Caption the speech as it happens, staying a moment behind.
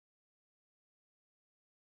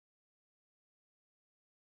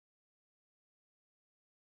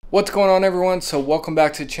What's going on, everyone? So welcome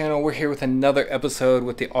back to the channel. We're here with another episode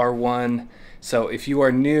with the R1. So if you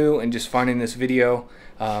are new and just finding this video,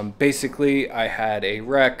 basically I had a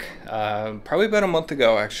wreck probably about a month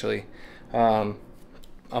ago, actually. A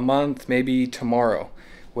month, maybe tomorrow,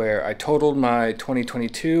 where I totaled my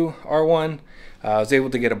 2022 R1. I was able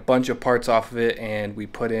to get a bunch of parts off of it, and we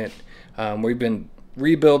put in, we've been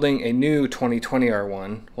rebuilding a new 2020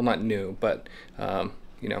 R1. Well, not new, but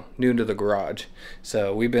you know, new to the garage.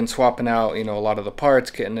 So we've been swapping out, you know, a lot of the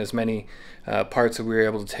parts, getting as many parts that we were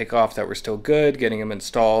able to take off that were still good, getting them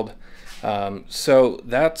installed. So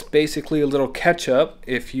that's basically a little catch up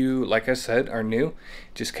if you, like I said, are new,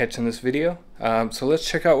 just catching this video. So let's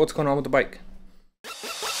check out what's going on with the bike.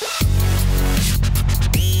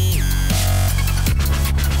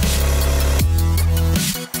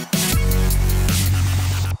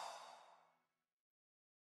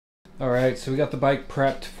 Alright, so we got the bike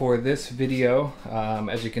prepped for this video.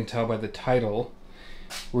 As you can tell by the title,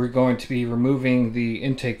 we're going to be removing the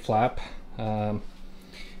intake flap. You know,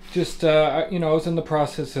 I was in the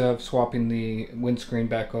process of swapping the windscreen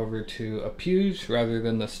back over to a Puge rather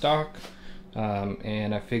than the stock.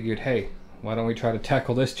 And I figured, hey, why don't we try to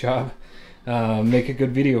tackle this job? Make a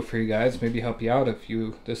good video for you guys, maybe help you out if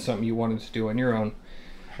this is something you wanted to do on your own.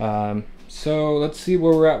 So let's see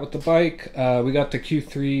where we're at with the bike. We got the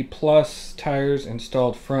Q3 Plus tires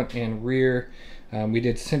installed front and rear. We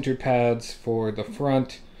did center pads for the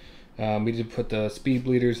front. We did put the speed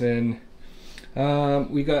bleeders in.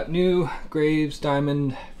 We got new Graves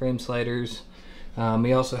diamond frame sliders.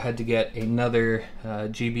 We also had to get another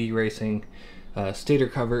GB Racing stator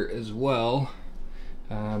cover as well.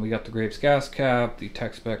 We got the Graves gas cap, the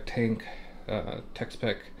Tech Spec tank, Tech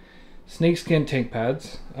Spec snakeskin tank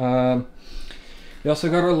pads. We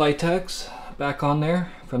also got our Litex back on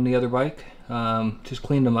there from the other bike. Just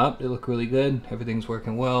cleaned them up. They look really good. Everything's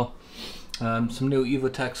working well. Some new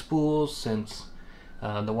Evotech spools since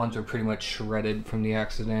the ones are pretty much shredded from the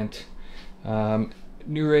accident.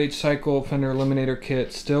 New Rage Cycle fender eliminator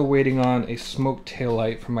kit. Still waiting on a smoke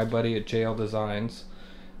taillight from my buddy at JL Designs.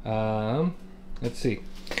 Let's see.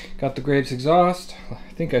 Got the Graves exhaust.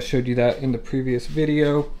 I think I showed you that in the previous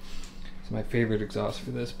video. My favorite exhaust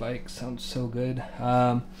for this bike. Sounds so good.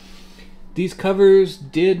 These covers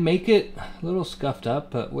did make it a little scuffed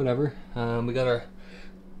up, but whatever. We got our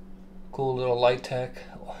cool little Litex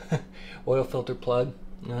oil filter plug.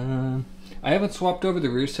 I haven't swapped over the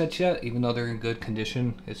rear sets yet, even though they're in good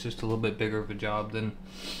condition. It's just a little bit bigger of a job than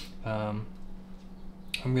I'm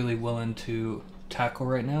really willing to tackle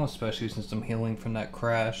right now, especially since I'm healing from that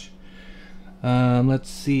crash. Let's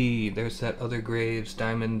see. There's that other Graves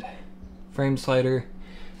diamond frame slider.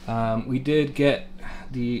 We did get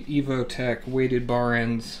the Evotech weighted bar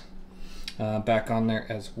ends back on there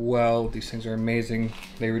as well. These things are amazing.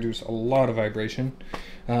 They reduce a lot of vibration.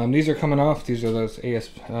 These are coming off. These are those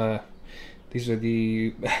these are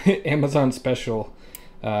the Amazon special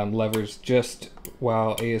levers just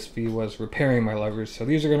while ASV was repairing my levers. So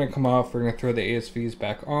these are going to come off. We're going to throw the ASVs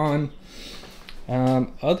back on.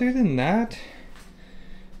 Other than that,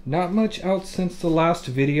 not much else since the last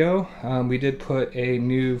video. We did put a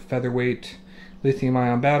new featherweight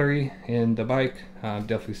lithium-ion battery in the bike.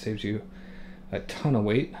 Definitely saves you a ton of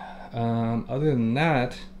weight. Other than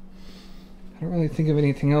that, I don't really think of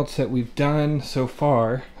anything else that we've done so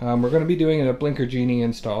far. We're going to be doing a blinker genie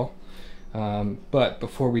install. But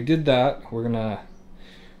before we did that, we're going to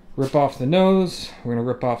rip off the nose. We're going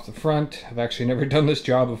to rip off the front. I've actually never done this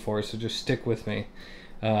job before, so just stick with me.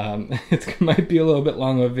 It might be a little bit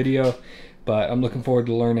long of a video, but I'm looking forward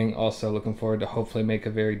to learning. Also looking forward to hopefully make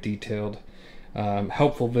a very detailed,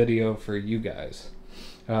 helpful video for you guys.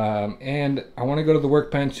 And I want to go to the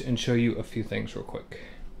workbench and show you a few things real quick.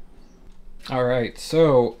 Alright,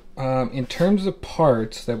 so in terms of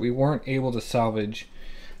parts that we weren't able to salvage,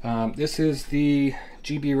 this is the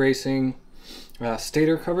GB Racing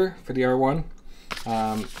stator cover for the R1.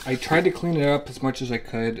 I tried to clean it up as much as I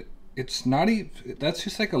could. It's not even, that's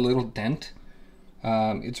just like a little dent.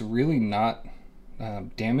 It's really not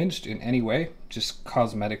damaged in any way, just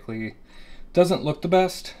cosmetically doesn't look the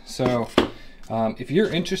best. So if you're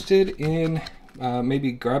interested in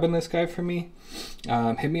maybe grabbing this guy from me,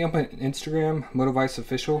 hit me up on Instagram, Motovice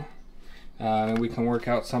Official, and we can work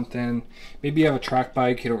out something. Maybe you have a track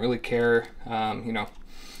bike, you don't really care you know,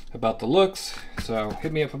 about the looks, so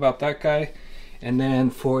hit me up about that guy. And then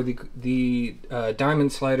for the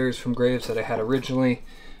diamond sliders from Graves that I had originally,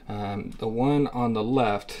 the one on the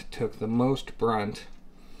left took the most brunt,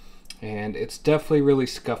 and it's definitely really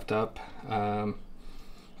scuffed up.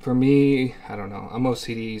 for me, I don't know, I'm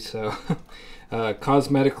OCD, so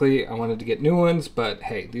cosmetically I wanted to get new ones, but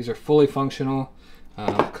hey, these are fully functional.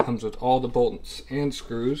 Comes with all the bolts and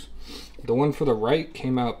screws. The one for the right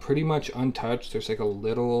came out pretty much untouched. There's like a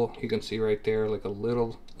little, you can see right there, like a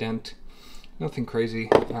little dent. Nothing crazy.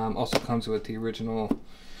 Also comes with the original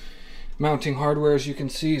mounting hardware, as you can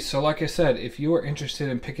see. So like I said, if you are interested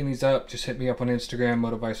in picking these up, just hit me up on Instagram,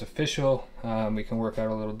 Motovice Official. We can work out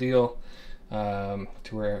a little deal to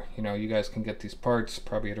where, you know, you guys can get these parts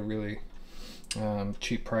probably at a really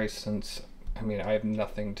cheap price, since I mean, I have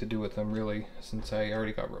nothing to do with them really, since I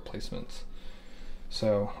already got replacements.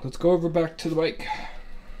 So let's go over back to the bike.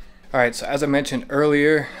 Alright, so as I mentioned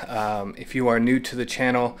earlier, if you are new to the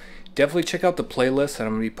channel, definitely check out the playlist that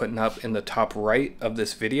I'm going to be putting up in the top right of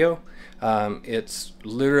this video. It's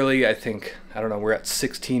literally, I think, I don't know, we're at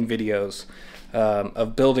 16 videos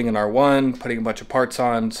of building an R1, putting a bunch of parts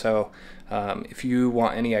on. So if you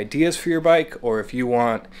want any ideas for your bike, or if you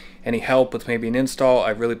want any help with maybe an install,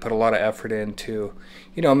 I really put a lot of effort into,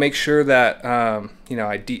 you know, make sure that you know,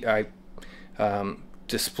 I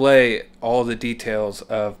display all the details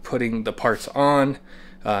of putting the parts on,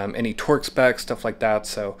 any torque specs, stuff like that.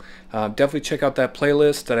 So definitely check out that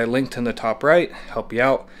playlist that I linked in the top right, help you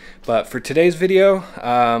out. But for today's video,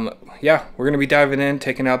 yeah, we're gonna be diving in,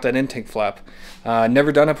 taking out that intake flap.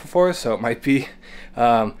 Never done it before, so it might be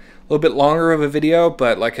a little bit longer of a video,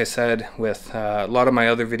 but like I said, with a lot of my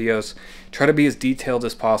other videos, try to be as detailed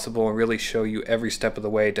as possible and really show you every step of the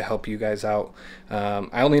way to help you guys out.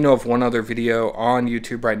 I only know of one other video on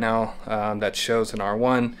YouTube right now that shows an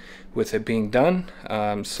R1 with it being done.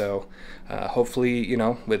 So hopefully, you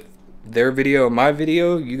know, with their video and my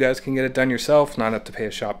video, you guys can get it done yourself, not have to pay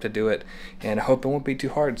a shop to do it, and I hope it won't be too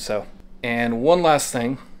hard. So, and one last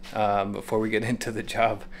thing before we get into the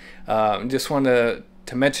job, just want to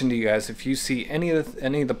mention to you guys, if you see any of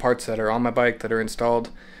the parts that are on my bike that are installed,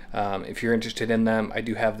 if you're interested in them, I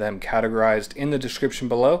do have them categorized in the description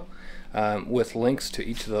below with links to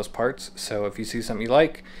each of those parts. So if you see something you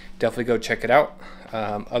like, definitely go check it out.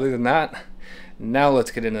 Other than that, now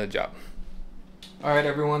let's get into the job. Alright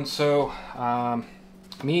everyone, so I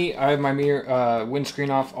have my mirror windscreen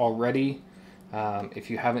off already. If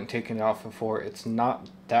you haven't taken it off before, it's not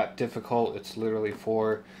that difficult. It's literally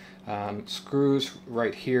 4 screws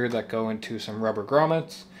right here that go into some rubber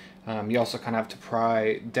grommets. You also kind of have to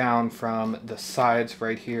pry down from the sides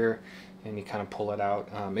right here, and you kind of pull it out.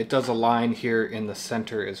 It does a line here in the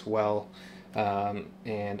center as well,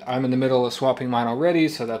 and I'm in the middle of swapping mine already,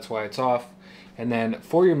 so that's why it's off. And then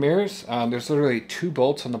for your mirrors, there's literally 2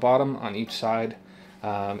 bolts on the bottom on each side,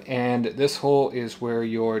 and this hole is where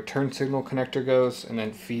your turn signal connector goes and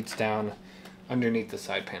then feeds down underneath the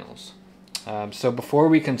side panels. So before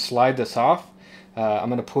we can slide this off, I'm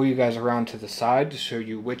going to pull you guys around to the side to show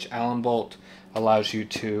you which Allen bolt allows you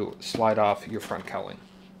to slide off your front cowling.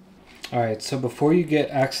 Alright, so before you get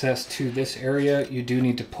access to this area, you do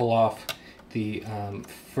need to pull off the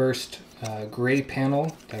first gray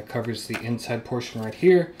panel that covers the inside portion right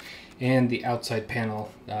here, and the outside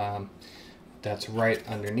panel that's right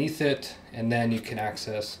underneath it, and then you can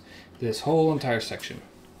access this whole entire section.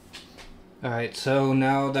 Alright, so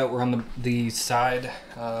now that we're on the side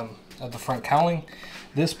of the front cowling,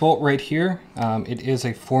 this bolt right here, it is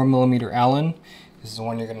a 4mm Allen. This is the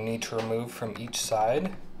one you're going to need to remove from each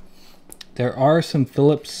side. There are some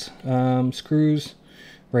Phillips screws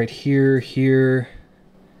right here, here,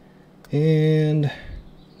 and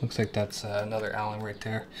looks like that's another Allen right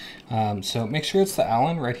there. So make sure it's the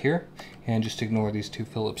Allen right here, and just ignore these 2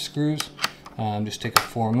 Phillips screws. Just take a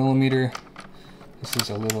 4mm. This is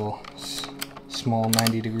a little small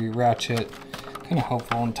 90-degree ratchet, kind of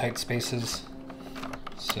helpful in tight spaces.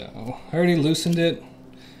 So I already loosened it,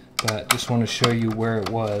 but just want to show you where it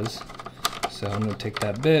was. So I'm going to take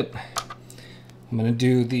that bit. I'm going to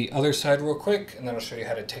do the other side real quick, and then I'll show you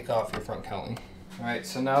how to take off your front cowling. Alright,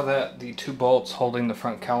 so now that the 2 bolts holding the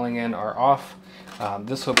front cowling in are off,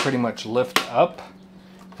 this will pretty much lift up,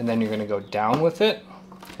 and then you're going to go down with it.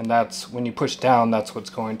 And that's, when you push down, that's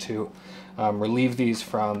what's going to relieve these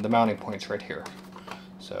from the mounting points right here.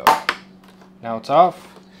 So now it's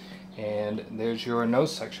off, and there's your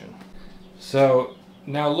nose section. So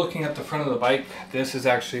now looking at the front of the bike, this is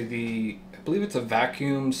actually I believe it's a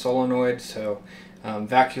vacuum solenoid. So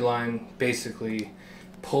Vaculine basically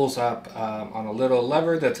pulls up on a little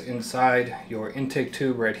lever that's inside your intake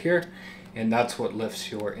tube right here, and that's what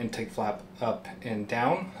lifts your intake flap up and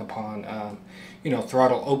down upon you know,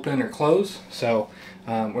 throttle open or close. So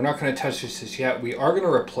we're not going to touch this just yet. We are going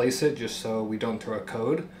to replace it just so we don't throw a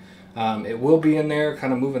code. It will be in there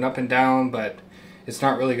kind of moving up and down, but it's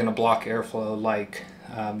not really going to block airflow like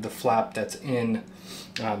the flap that's in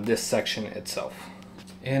this section itself.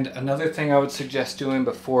 And another thing I would suggest doing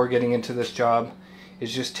before getting into this job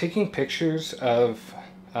is just taking pictures of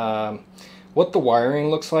what the wiring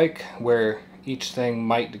looks like, where each thing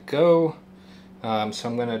might go. So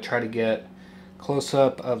I'm going to try to get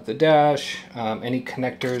close-up of the dash, any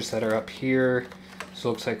connectors that are up here. So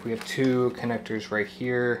it looks like we have 2 connectors right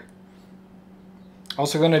here.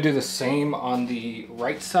 Also going to do the same on the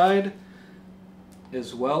right side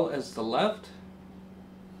as well as the left.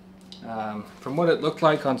 From what it looked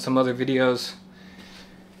like on some other videos,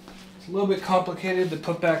 it's a little bit complicated to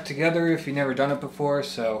put back together if you've never done it before,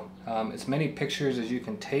 so as many pictures as you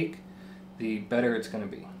can take, the better it's going to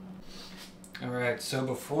be. Alright, so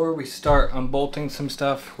before we start unbolting some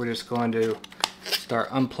stuff, we're just going to start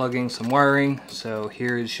unplugging some wiring. So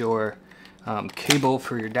here is your cable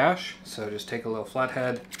for your dash. So just take a little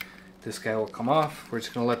flathead. This guy will come off. We're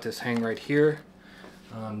just going to let this hang right here.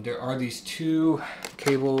 There are these 2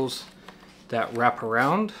 cables that wrap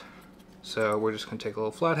around. So we're just going to take a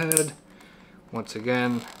little flathead. Once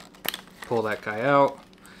again, pull that guy out.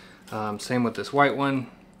 Same with this white one.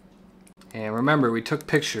 And remember, we took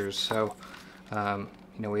pictures, so you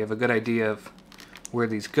know, we have a good idea of where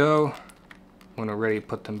these go when we're ready to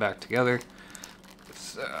put them back together.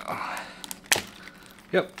 So,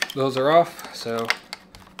 yep, those are off. So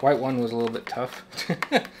white one was a little bit tough.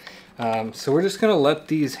 So we're just gonna let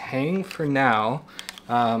these hang for now.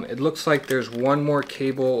 It looks like there's one more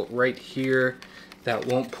cable right here that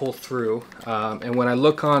won't pull through. And when I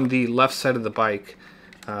look on the left side of the bike,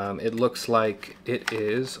 it looks like it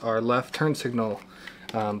is our left turn signal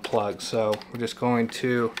plug. So we're just going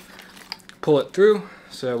to pull it through.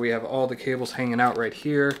 So we have all the cables hanging out right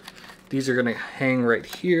here. These are going to hang right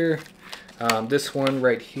here. This one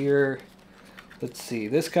right here, let's see,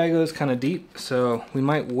 this guy goes kind of deep, so we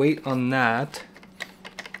might wait on that,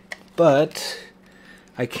 but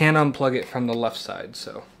I can unplug it from the left side.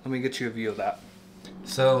 So let me get you a view of that.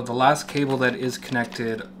 So the last cable that is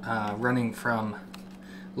connected, running from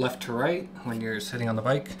left to right when you're sitting on the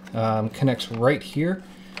bike, connects right here.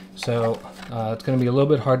 So it's going to be a little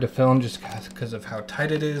bit hard to film just because of how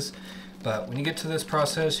tight it is, but when you get to this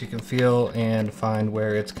process you can feel and find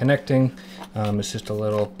where it's connecting. It's just a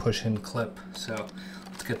little push-in clip. So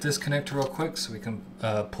let's get this connected real quick so we can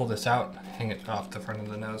pull this out, hang it off the front of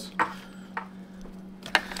the nose.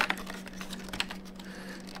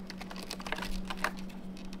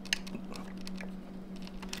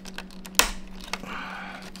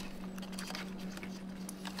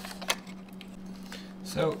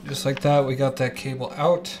 So just like that, we got that cable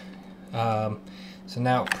out. So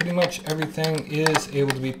now pretty much everything is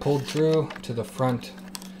able to be pulled through to the front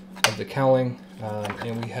of the cowling,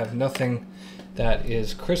 and we have nothing that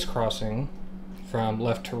is crisscrossing from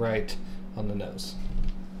left to right on the nose.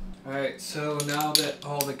 Alright, so now that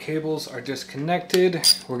all the cables are disconnected,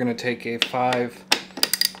 we're going to take a 5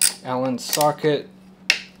 Allen socket,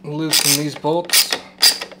 loosen these bolts.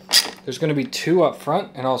 There's going to be 2 up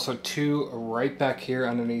front and also 2 right back here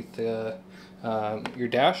underneath the, your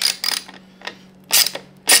dash.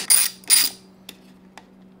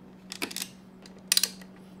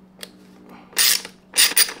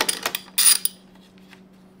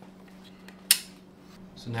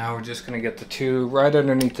 So now we're just going to get the 2 right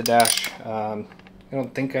underneath the dash. I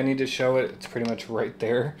don't think I need to show it. It's pretty much right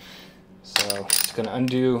there. So it's going to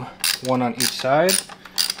undo 1 on each side.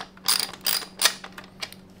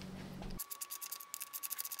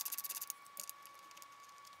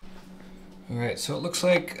 Alright, so it looks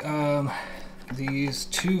like these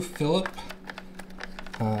 2 Phillip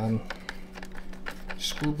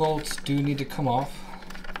screw bolts do need to come off.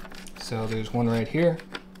 So there's one right here,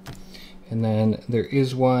 and then there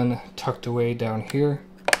is one tucked away down here.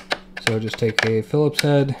 So just take a Phillips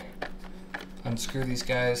head, unscrew these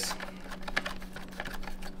guys.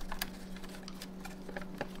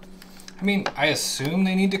 I mean, I assume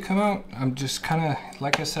they need to come out. I'm just kind of,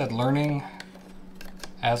 like I said, learning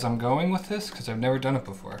as I'm going with this because I've never done it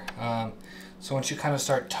before. So once you kind of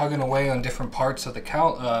start tugging away on different parts of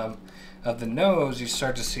the of the nose, you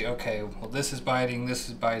start to see, okay, well this is biting,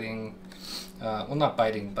 well not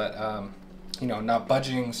biting, but you know, not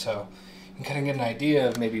budging. So you can kind of get an idea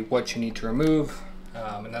of maybe what you need to remove,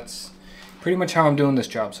 and that's pretty much how I'm doing this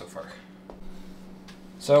job so far.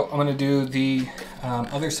 So I'm going to do the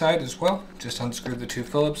other side as well. Just unscrew the 2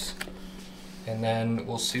 Phillips, and then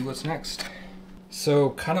we'll see what's next. So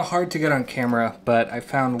kind of hard to get on camera, but I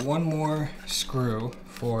found one more screw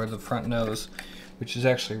for the front nose, which is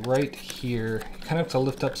actually right here. You kind of have to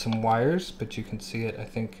lift up some wires, but you can see it, I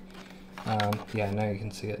think. Yeah, now you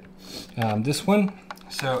can see it. This one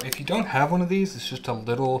So if you don't have one of these, it's just a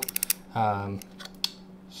little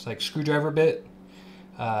it's like screwdriver bit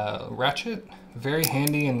ratchet. Very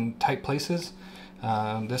handy in tight places.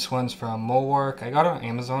 This one's from Molark. I got it on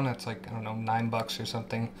Amazon. It's like, I don't know, $9 or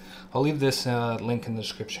something. I'll leave this link in the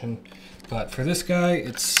description. But for this guy,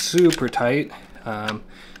 it's super tight.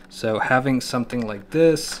 So having something like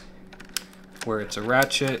this, where it's a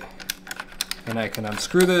ratchet, and I can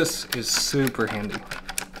unscrew this, is super handy.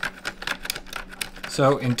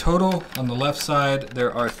 So in total, on the left side,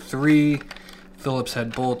 there are 3 Phillips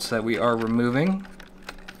head bolts that we are removing.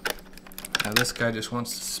 Now this guy just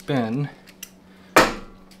wants to spin.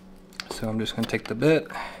 So I'm just going to take the bit,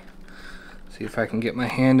 see if I can get my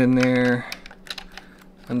hand in there,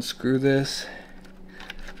 unscrew this.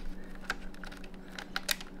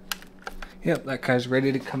 Yep, that guy's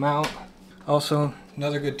ready to come out. Also,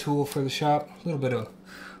 another good tool for the shop, a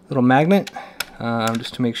little magnet,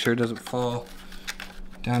 just to make sure it doesn't fall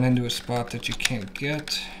down into a spot that you can't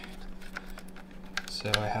get.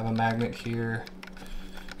 So I have a magnet here,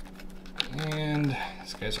 and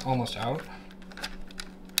this guy's almost out.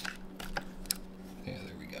 Yeah,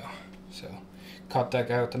 there we go. So caught that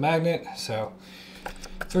guy with the magnet. So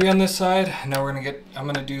 3 on this side. Now I'm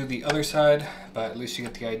gonna do the other side, but at least you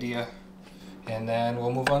get the idea. And then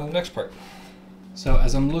we'll move on to the next part. So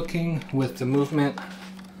as I'm looking with the movement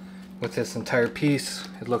with this entire piece,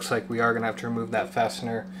 it looks like we are gonna have to remove that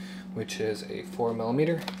fastener, which is a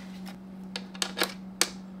 4mm.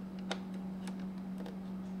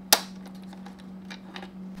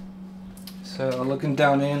 So looking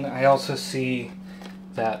down in, I also see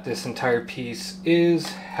that this entire piece is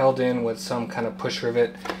held in with some kind of push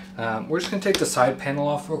rivet. We're just gonna take the side panel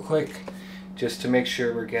off real quick, just to make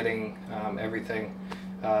sure we're getting everything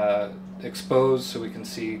exposed so we can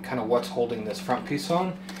see kind of what's holding this front piece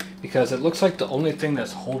on, because it looks like the only thing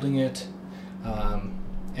that's holding it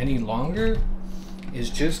any longer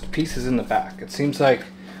is just pieces in the back. It seems like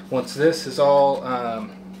once this is all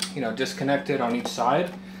disconnected on each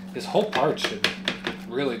side, this whole part should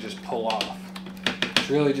really just pull off. It's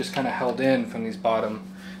really just kind of held in from these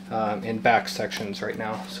bottom and back sections right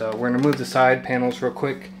now. So we're gonna move the side panels real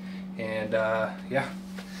quick, and yeah,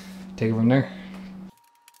 take it from there.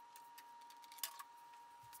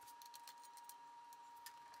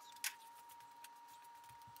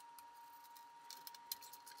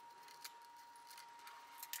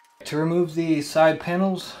 To remove the side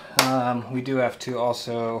panels, we do have to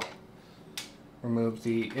also remove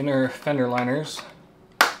the inner fender liners.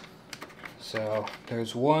 So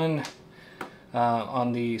there's one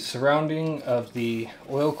on the surrounding of the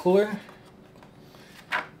oil cooler.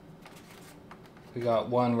 We got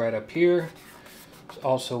one right up here. There's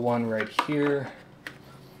also one right here.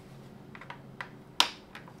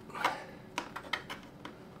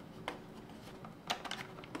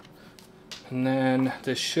 And then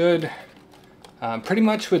this should, pretty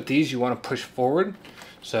much with these you want to push forward.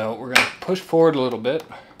 So we're going to push forward a little bit.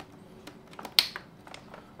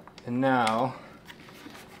 And now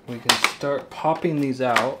we can start popping these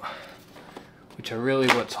out, which are really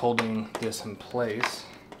what's holding this in place.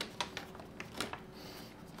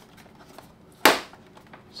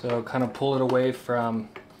 So kind of pull it away from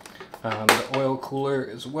the oil cooler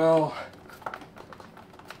as well.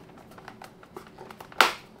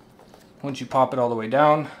 Once you pop it all the way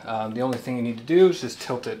down, the only thing you need to do is just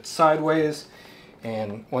tilt it sideways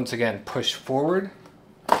and once again push forward,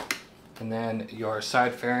 and then your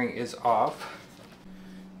side fairing is off.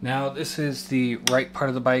 Now this is the right part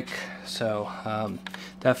of the bike. So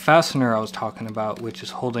that fastener I was talking about, which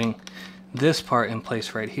is holding this part in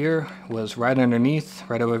place right here, was right underneath,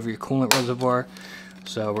 right over your coolant reservoir.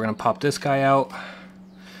 So we're gonna pop this guy out,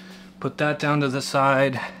 put that down to the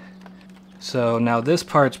side. So now this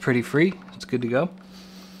part's pretty free, it's good to go.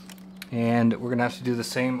 And we're gonna have to do the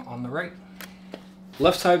same on the right.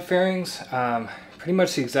 Left side fairings, pretty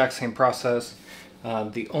much the exact same process.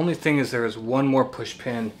 The only thing is there is one more push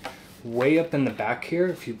pin way up in the back here.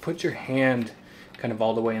 If you put your hand kind of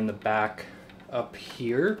all the way in the back up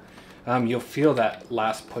here, you'll feel that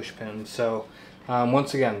last push pin. So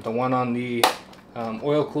once again, the one on the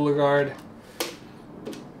oil cooler guard,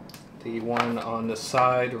 the one on the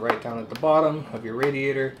side right down at the bottom of your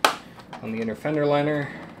radiator, on the inner fender liner.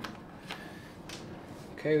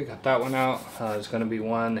 Okay, we got that one out. There's going to be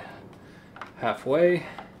one halfway.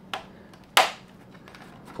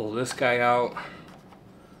 Pull this guy out.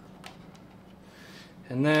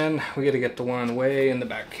 And then we got to get the one way in the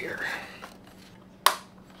back here.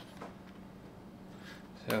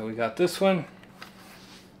 So we got this one.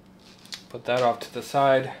 Put that off to the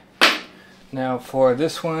side. Now for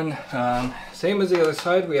this one, same as the other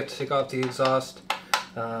side, we have to take off the exhaust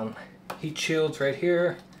Heat shields right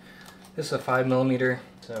here. This is a 5mm.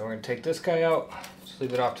 So we're going to take this guy out, just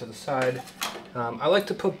leave it off to the side. I like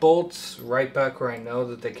to put bolts right back where I know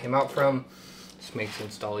that they came out from. This makes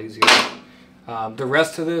install easier. The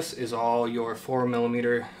rest of this is all your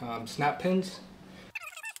 4mm snap pins.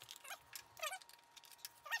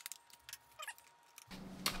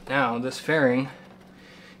 Now this fairing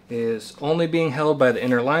is only being held by the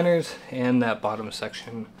inner liners and that bottom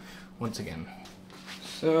section once again.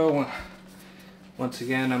 So once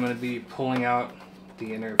again I'm going to be pulling out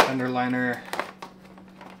the inner fender liner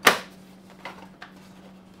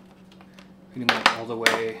pretty much all the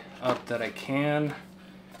way up that I can.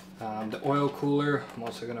 The oil cooler, I'm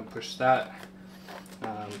also going to push that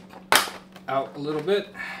out a little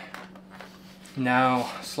bit. Now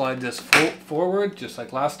slide this forward just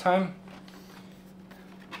like last time.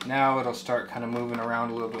 Now it'll start kind of moving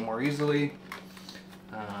around a little bit more easily.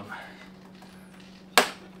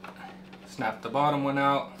 Snap the bottom one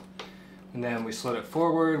out, and then we slid it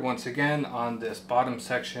forward once again on this bottom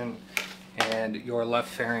section, and your left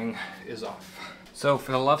fairing is off. So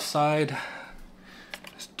for the left side,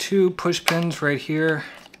 there's 2 push pins right here.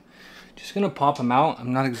 Just gonna pop them out.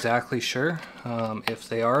 I'm not exactly sure if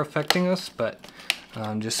they are affecting us, but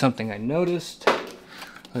just something I noticed.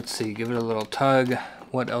 Let's see, give it a little tug.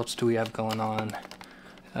 What else do we have going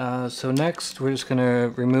on? So next we're just gonna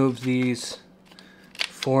remove these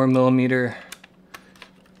 4mm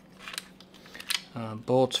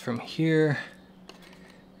bolts from here.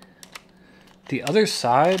 The other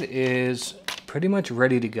side is pretty much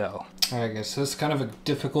ready to go. Alright guys, so this is kind of a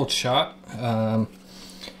difficult shot,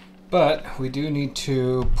 but we do need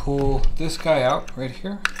to pull this guy out right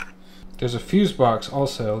here. There's a fuse box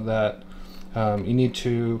also that you need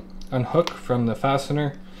to unhook from the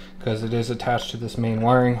fastener because it is attached to this main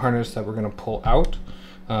wiring harness that we're going to pull out.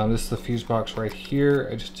 This is the fuse box right here.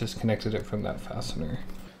 I just disconnected it from that fastener.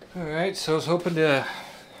 Alright, so I was hoping to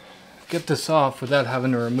get this off without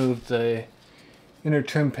having to remove the inner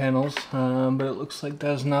trim panels, but it looks like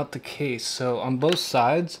that's not the case. So on both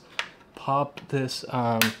sides, pop this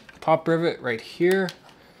pop rivet right here,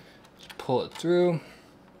 just pull it through.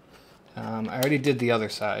 I already did the other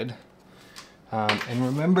side. And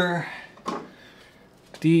remember,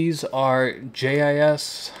 these are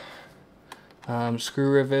JIS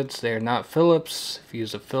screw rivets. They are not Phillips. If you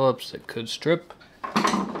use a Phillips, it could strip.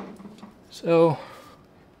 So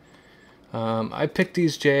I picked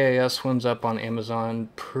these JIS ones up on Amazon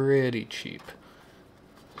pretty cheap.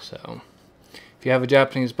 So if you have a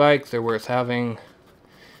Japanese bike, they're worth having.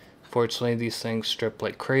 Fortunately, these things strip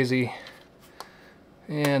like crazy,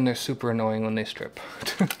 and they're super annoying when they strip.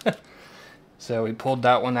 So we pulled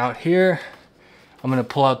that one out here. I'm going to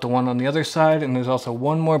pull out the one on the other side, and there's also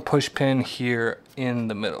one more push pin here in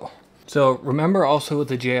the middle. So remember also with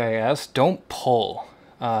the JIS, don't pull.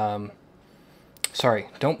 Don't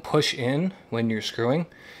push in when you're screwing.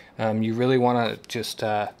 You really want to just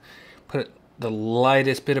put the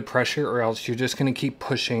lightest bit of pressure, or else you're just going to keep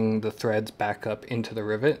pushing the threads back up into the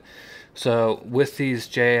rivet. So with these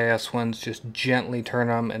JIS ones, just gently turn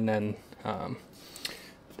them, and then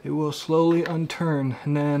they will slowly unturn.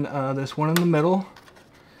 And then this one in the middle.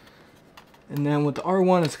 And then with the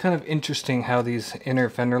R1, it's kind of interesting how these inner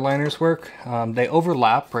fender liners work. They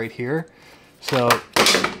overlap right here. So,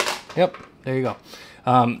 yep, there you go.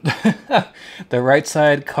 The right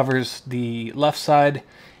side covers the left side,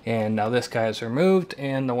 and now this guy is removed,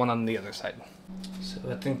 and the one on the other side. So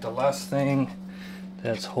I think the last thing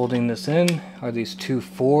that's holding this in are these 2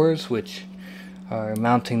 4s, which are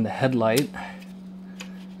mounting the headlight.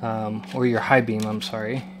 Or your high beam, I'm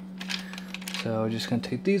sorry. So just gonna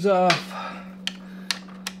take these off.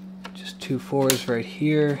 Just 2 4s right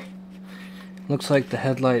here. Looks like the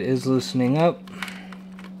headlight is loosening up.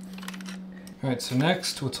 Alright, so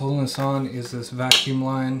next what's holding this on is this vacuum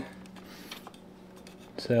line.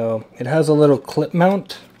 So it has a little clip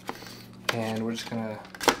mount, and we're just gonna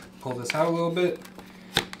pull this out a little bit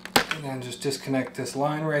and then just disconnect this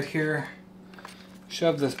line right here.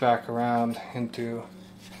 Shove this back around into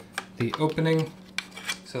the opening.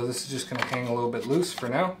 So this is just going to hang a little bit loose for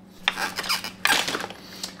now.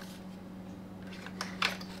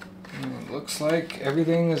 And it looks like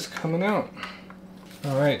everything is coming out.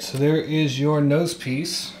 Alright, so there is your nose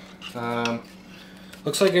piece.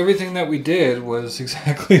 Looks like everything that we did was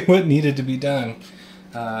exactly what needed to be done.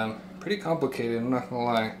 Pretty complicated, I'm not going to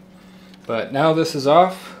lie. But now this is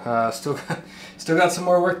off. Still got some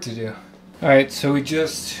more work to do. Alright, so we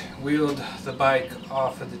just wheeled the bike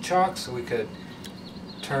off of the chock so we could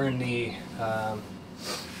turn the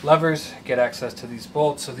levers, get access to these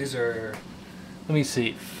bolts. So these are, let me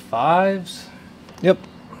see, 5s? Yep,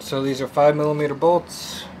 so these are 5mm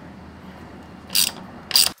bolts.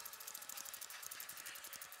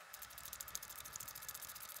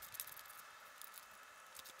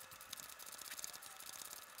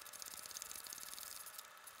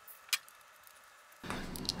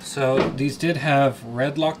 So these did have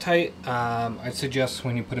red Loctite. I'd suggest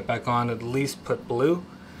when you put it back on, at least put blue.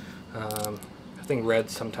 I think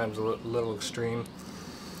red's sometimes a little extreme,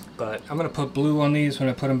 but I'm going to put blue on these when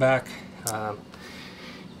I put them back.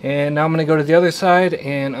 And now I'm going to go to the other side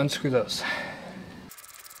and unscrew those.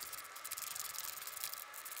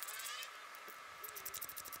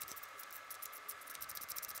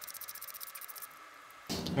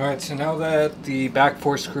 Alright, so now that the back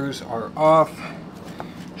 4 screws are off,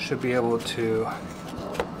 should be able to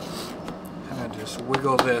kind of just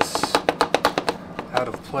wiggle this out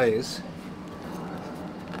of place.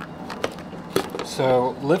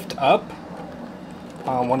 So lift up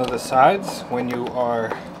on one of the sides when you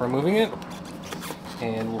are removing it,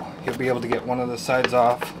 and you'll be able to get one of the sides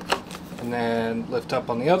off, and then lift up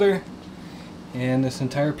on the other, and this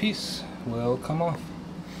entire piece will come off.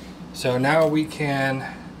 So now we can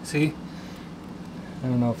see, I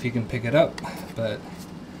don't know if you can pick it up, but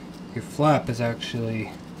your flap is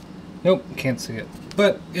actually, nope, can't see it,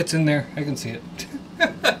 but it's in there, I can see it.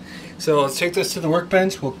 So let's take this to the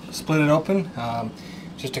workbench, we'll split it open,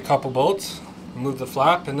 just a couple bolts, remove the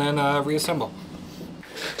flap, and then reassemble.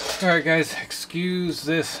 Alright guys, excuse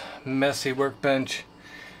this messy workbench.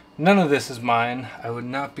 None of this is mine. I would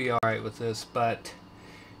not be alright with this, but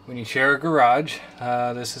when you share a garage,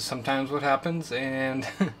 this is sometimes what happens, and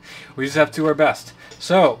we just have to do our best.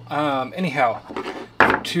 So, anyhow,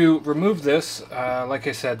 to remove this, like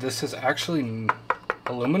I said, this is actually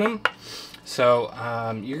aluminum. So,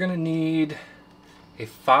 you're going to need a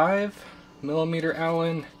 5mm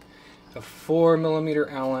Allen, a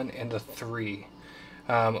 4mm Allen, and a 3.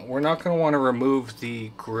 We're not going to want to remove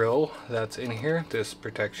the grill that's in here. This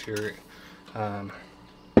protects your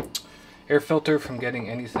air filter from getting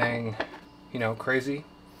anything, you know, crazy.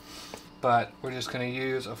 But we're just going to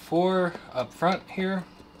use a 4 up front here.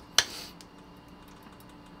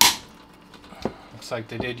 Looks like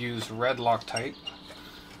they did use red Loctite.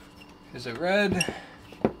 Is it red?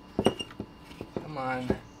 Come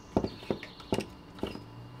on.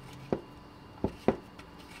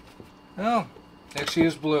 Oh, actually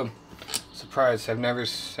is blue. Surprised. I've never,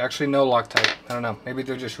 actually no Loctite. I don't know. Maybe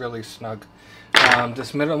they're just really snug.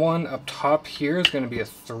 This middle one up top here is going to be a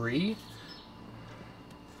 3.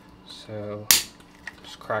 So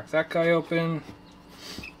just crack that guy open.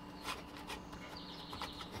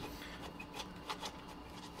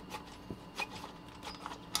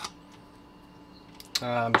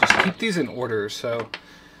 Just keep these in order, so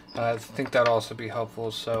I think that'll also be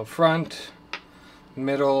helpful. So front,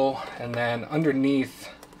 middle, and then underneath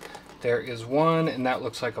there is 1, and that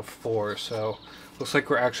looks like a 4. So looks like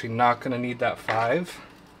we're actually not going to need that 5.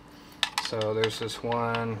 So there's this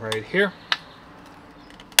one right here.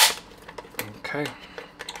 Okay.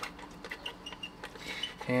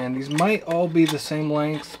 And these might all be the same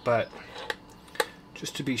length, but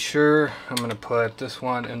just to be sure, I'm going to put this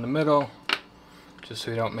one in the middle, just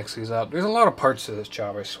so we don't mix these up. There's a lot of parts to this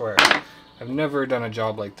job, I swear. I've never done a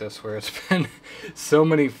job like this where it's been so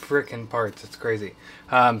many frickin' parts. It's crazy.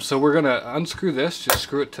 So we're going to unscrew this, just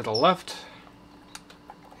screw it to the left,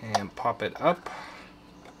 and pop it up.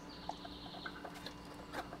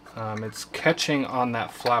 It's catching on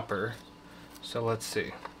that flapper, so let's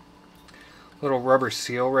see. Little rubber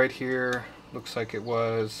seal right here. Looks like it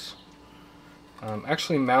was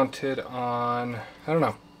actually mounted on, I don't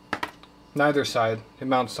know, neither side. It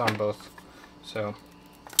mounts on both. So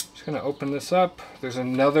just going to open this up. There's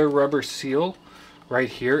another rubber seal right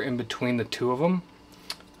here in between the two of them.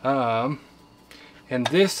 And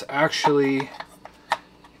this actually,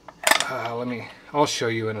 I'll show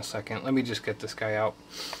you in a second. Let me just get this guy out.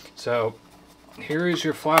 So here is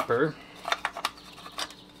your flapper.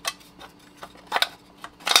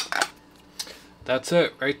 That's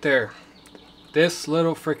it right there. This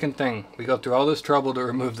little freaking thing. We go through all this trouble to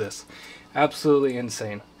remove this. Absolutely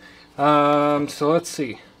insane. So let's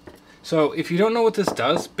see. So if you don't know what this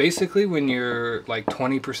does, basically when you're like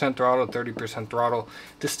 20% throttle, 30% throttle,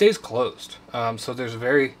 this stays closed. So there's a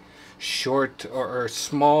very short or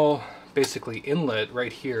small basically inlet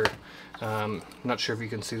right here. Not sure if you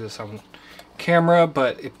can see this on camera,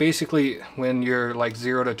 but it basically, when you're like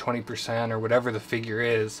 0 to 20% or whatever the figure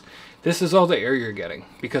is, this is all the air you're getting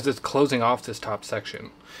because it's closing off this top section.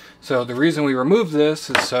 So the reason we remove this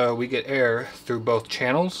is so we get air through both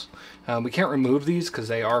channels. We can't remove these because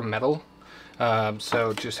they are metal.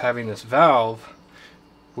 So just having this valve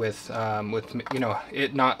with you know,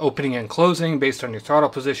 it not opening and closing based on your throttle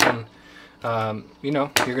position. You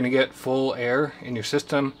know, you're going to get full air in your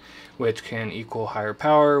system, which can equal higher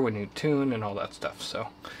power when you tune and all that stuff. So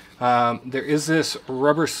there is this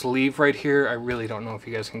rubber sleeve right here. I really don't know if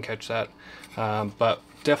you guys can catch that, but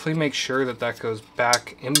definitely make sure that that goes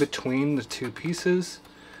back in between the two pieces.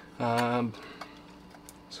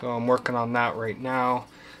 So I'm working on that right now.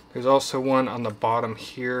 There's also one on the bottom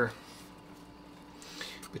here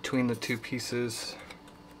between the two pieces.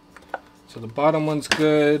 So the bottom one's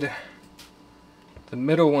good. The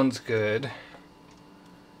middle one's good,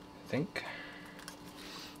 I think.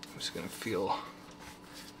 I'm just gonna feel.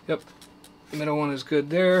 Yep, the middle one is good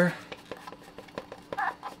there.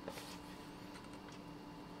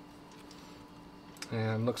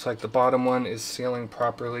 And looks like the bottom one is sealing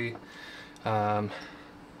properly. Now,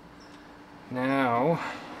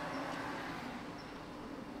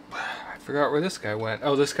 I forgot where this guy went.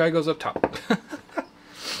 Oh, this guy goes up top.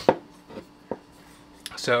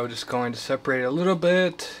 So just going to separate it a little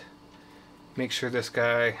bit. Make sure this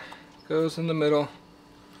guy goes in the middle.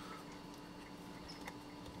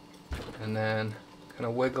 And then kind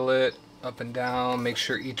of wiggle it up and down. Make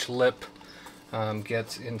sure each lip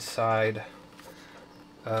gets inside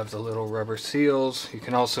of the little rubber seals. You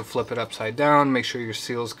can also flip it upside down. Make sure your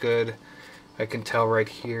seal's good. I can tell right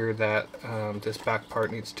here that this back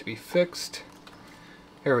part needs to be fixed.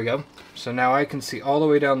 There we go. So now I can see all the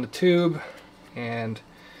way down the tube, and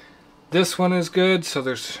this one is good. So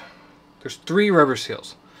there's 3 rubber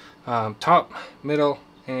seals, top, middle,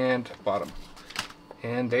 and bottom,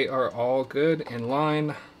 and they are all good in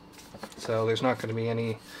line. So there's not going to be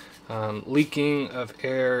any leaking of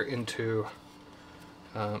air into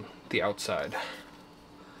the outside.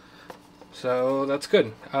 So that's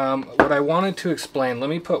good. What I wanted to explain, let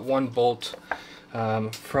me put one bolt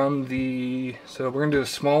from the, so we're going to do a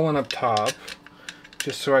small one up top,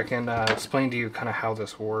 just so I can explain to you kind of how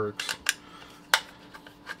this works.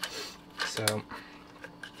 So,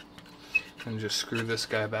 and just screw this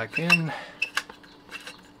guy back in,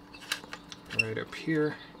 right up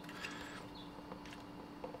here.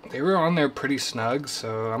 They were on there pretty snug,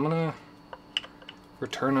 so I'm gonna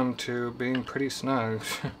return them to being pretty snug.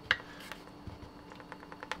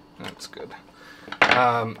 That's good.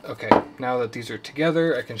 Okay, now that these are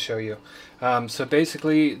together, I can show you. So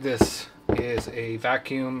basically, this is a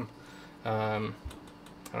vacuum, I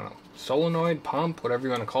don't know, solenoid, pump, whatever you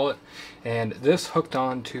want to call it, and this hooked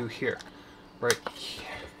on to here, right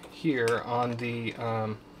here on the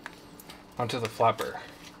onto the flapper.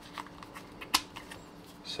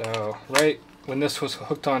 So right when this was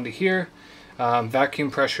hooked onto here,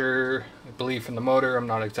 vacuum pressure, I believe from the motor, I'm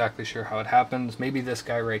not exactly sure how it happens, maybe this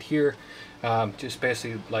guy right here just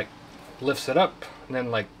basically like lifts it up and then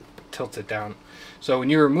like tilts it down. So when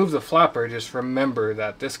you remove the flapper, just remember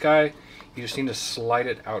that this guy, you just need to slide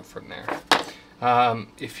it out from there.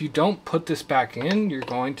 If you don't put this back in, you're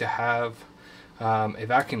going to have a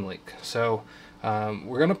vacuum leak. So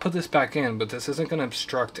we're going to put this back in, but this isn't going to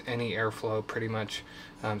obstruct any airflow pretty much.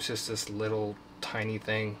 It's just this little tiny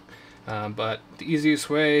thing. But the easiest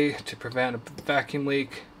way to prevent a vacuum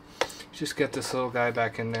leak is just get this little guy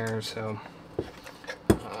back in there. So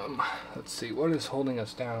let's see, what is holding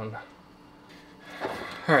us down?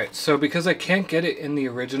 Alright, so because I can't get it in the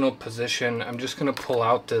original position, I'm just going to pull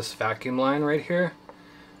out this vacuum line right here,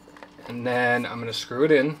 and then I'm going to screw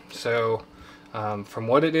it in. So from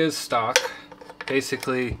what it is stock,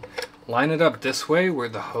 basically line it up this way where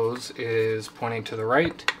the hose is pointing to the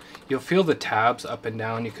right. You'll feel the tabs up and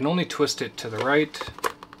down. You can only twist it to the right,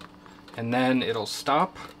 and then it'll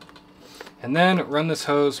stop. And then run this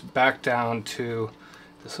hose back down to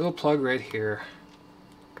this little plug right here.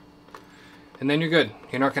 And then you're good.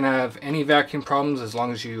 You're not going to have any vacuum problems as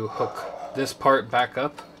long as you hook this part back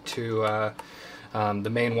up to the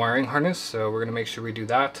main wiring harness. So we're going to make sure we do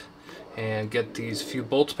that and get these few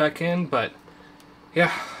bolts back in. But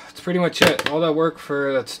yeah, that's pretty much it. All that work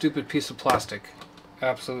for that stupid piece of plastic.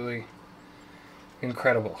 Absolutely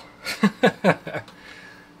incredible.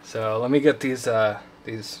 So let me get these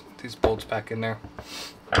bolts back in there.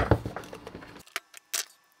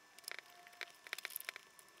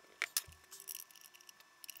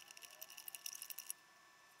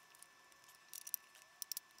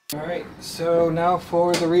 Alright, so now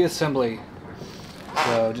for the reassembly.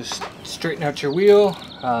 So just straighten out your wheel.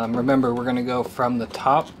 Remember, we're going to go from the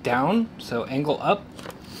top down, so angle up.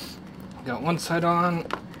 Got one side on,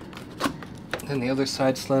 then the other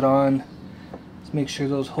side slid on. Let's make sure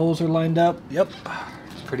those holes are lined up. Yep,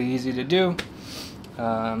 it's pretty easy to do.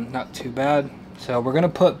 Not too bad. So we're going to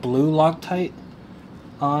put blue Loctite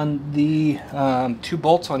on the 2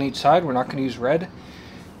 bolts on each side. We're not going to use red.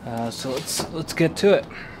 So let's get to it.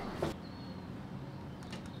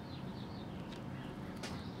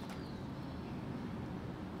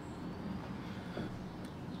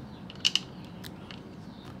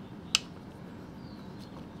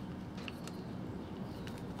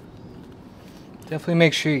 Definitely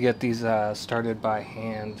make sure you get these started by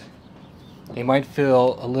hand. They might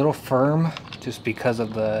feel a little firm just because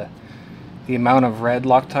of the amount of red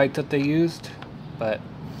Loctite that they used, but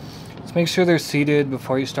let's make sure they're seated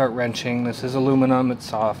before you start wrenching. This is aluminum, it's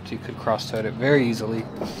soft, you could cross-thread it very easily.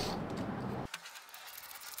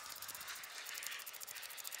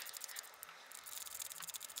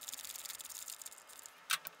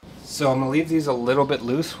 So I'm going to leave these a little bit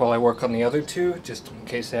loose while I work on the other two, just in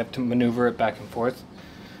case I have to maneuver it back and forth.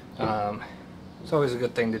 It's always a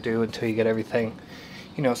good thing to do until you get everything,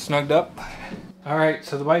 you know, snugged up. Alright,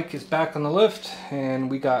 so the bike is back on the lift, and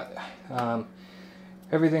we got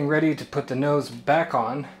everything ready to put the nose back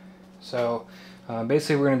on. So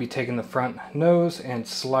basically we're going to be taking the front nose and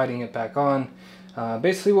sliding it back on.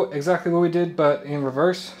 Basically exactly what we did, but in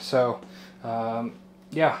reverse. So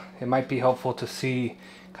yeah, it might be helpful to see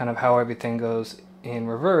kind of how everything goes in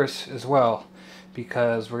reverse as well,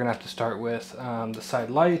 because we're gonna have to start with the side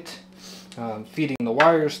light, feeding the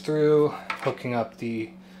wires through, hooking up the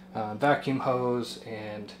vacuum hose,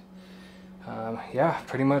 and yeah,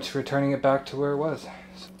 pretty much returning it back to where it was.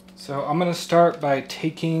 So I'm gonna start by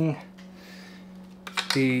taking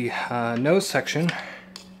the nose section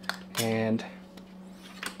and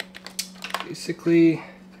basically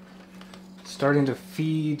starting to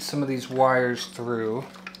feed some of these wires through.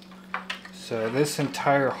 So this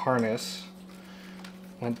entire harness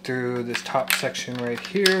went through this top section right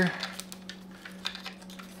here.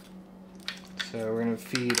 So we're going to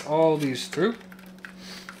feed all these through.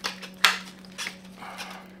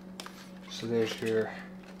 So there's your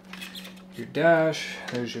dash,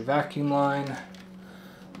 there's your vacuum line.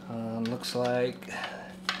 Looks like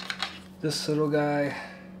this little guy.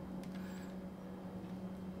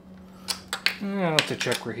 I'll have to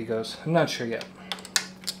check where he goes. I'm not sure yet.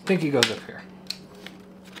 I think he goes up here.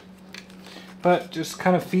 But just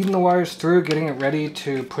kind of feeding the wires through, getting it ready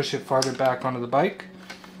to push it farther back onto the bike.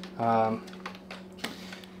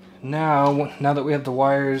 Now that we have the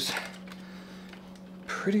wires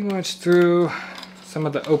pretty much through some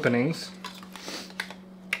of the openings,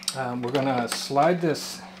 we're going to slide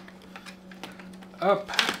this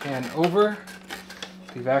up and over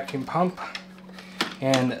the vacuum pump.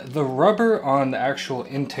 And the rubber on the actual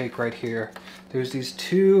intake right here, there's these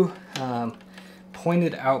two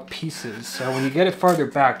pointed out pieces. So when you get it farther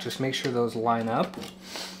back, just make sure those line up.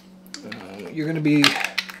 You're going to be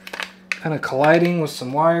kind of colliding with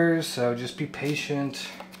some wires, so just be patient.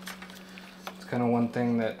 It's kind of one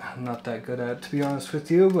thing that I'm not that good at, to be honest with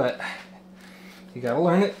you, but you got to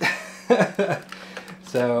learn it.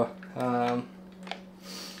 So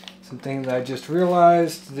something that I just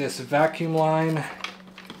realized, this vacuum line,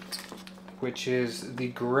 which is the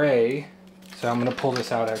gray. So I'm going to pull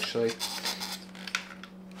this out actually.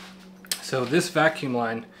 So this vacuum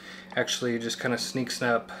line actually just kind of sneaks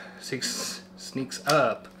up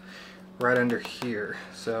right under here.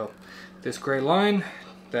 So this gray line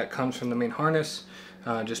that comes from the main harness,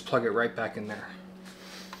 just plug it right back in there.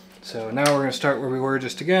 So now we're going to start where we were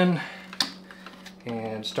just again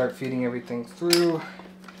and start feeding everything through.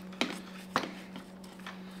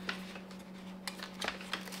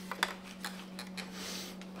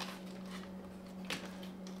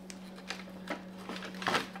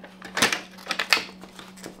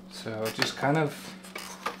 So just kind of,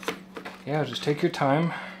 yeah, just take your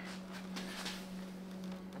time.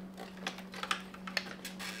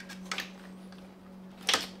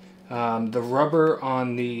 The rubber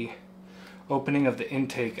on the opening of the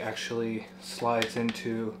intake actually slides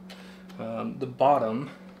into the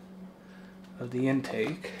bottom of the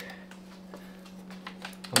intake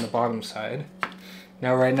on the bottom side.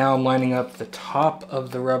 Now right now I'm lining up the top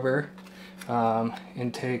of the rubber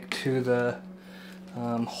intake to the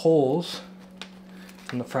holes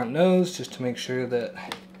in the front nose, just to make sure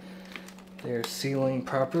that they're sealing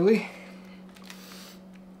properly.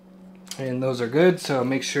 And those are good, so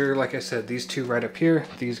make sure, like I said, these two right up here,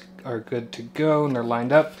 these are good to go and they're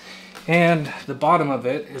lined up. And the bottom of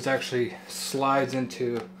it is actually slides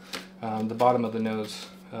into the bottom of the nose,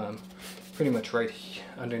 pretty much right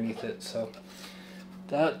underneath it. So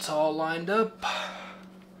that's all lined up.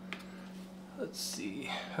 Let's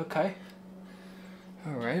see. Okay.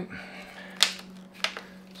 All right.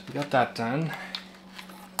 So we got that done.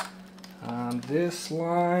 This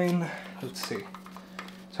line, let's see.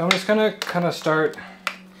 So I'm just gonna kind of start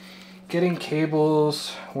getting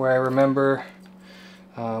cables where I remember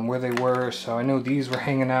where they were. So I know these were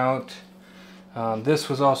hanging out. This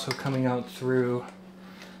was also coming out through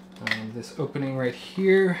this opening right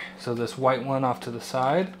here. So this white one off to the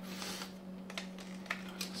side.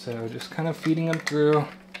 So just kind of feeding them through.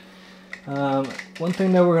 One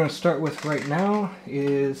thing that we're going to start with right now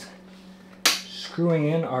is screwing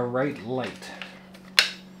in our right light.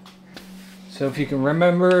 So if you can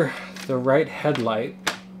remember, the right headlight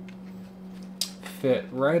fit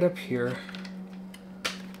right up here.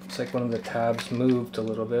 It's like one of the tabs moved a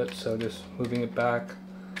little bit, so just moving it back.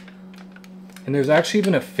 And there's actually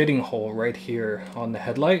even a fitting hole right here on the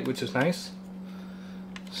headlight, which is nice.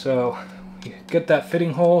 So you get that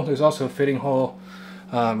fitting hole. There's also a fitting hole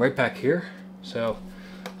right back here. So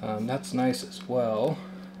that's nice as well.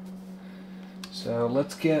 So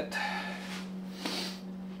let's get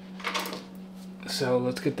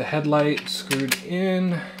the headlight screwed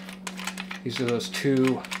in. These are those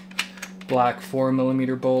two black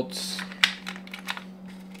 4mm bolts.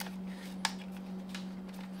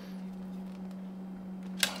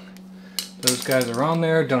 Those guys are on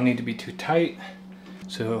there, don't need to be too tight.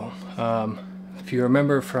 So if you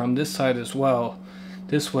remember from this side as well,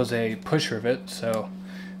 this was a push rivet, so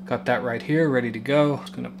got that right here ready to go.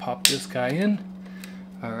 Just gonna pop this guy in.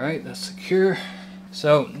 All right, that's secure.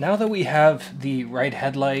 So now that we have the right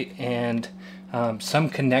headlight and some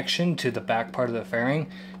connection to the back part of the fairing,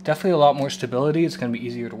 definitely a lot more stability. It's going to be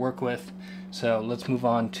easier to work with. So let's move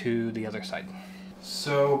on to the other side.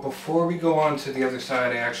 So before we go on to the other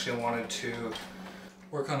side, I actually wanted to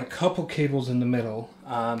work on a couple cables in the middle.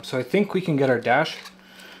 So I think we can get our dash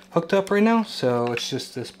hooked up right now. So it's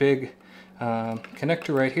just this big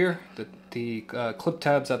connector right here, the clip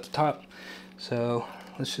tabs at the top. So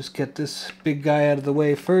let's just get this big guy out of the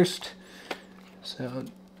way first. So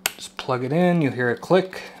just plug it in, you'll hear it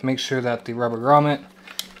click. Make sure that the rubber grommet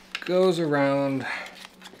goes around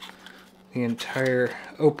the entire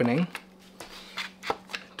opening.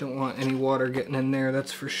 Don't want any water getting in there,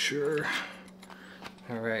 that's for sure.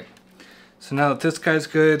 Alright, so now that this guy's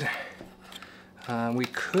good, we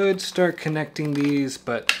could start connecting these,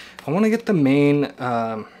 but I want to get the main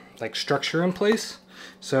like structure in place.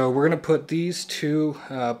 So we're going to put these two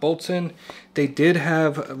bolts in. They did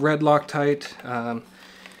have red Loctite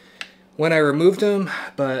when I removed them,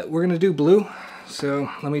 but we're going to do blue. So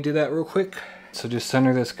let me do that real quick. So just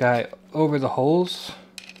center this guy over the holes.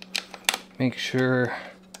 Make sure,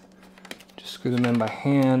 just screw them in by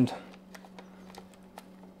hand.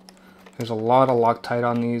 There's a lot of Loctite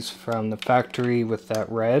on these from the factory with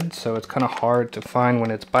that red, so it's kind of hard to find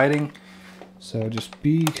when it's biting. So just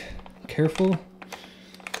be careful.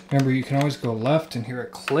 Remember, you can always go left and hear a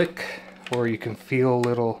click, or you can feel a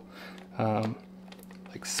little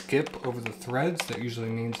like skip over the threads. That usually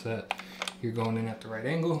means that you're going in at the right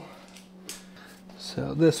angle.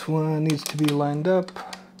 So this one needs to be lined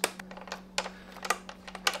up.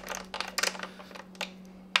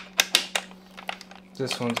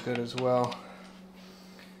 This one's good as well.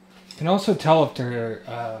 You can also tell if they're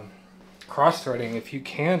cross-threading if you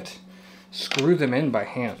can't screw them in by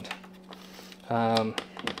hand.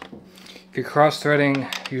 If you're cross-threading,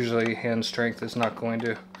 usually hand strength is not going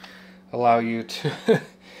to allow you to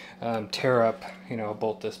tear up, you know, a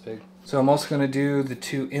bolt this big. So I'm also going to do the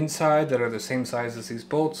two inside that are the same size as these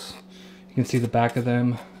bolts. You can see the back of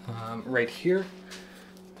them right here.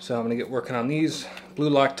 So I'm going to get working on these. Blue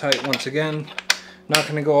Loctite once again. Not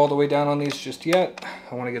going to go all the way down on these just yet.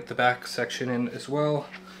 I want to get the back section in as well.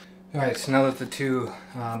 Alright, so now that the two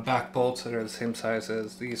back bolts that are the same size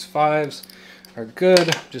as these 5s are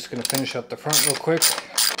good, I'm just going to finish up the front real quick.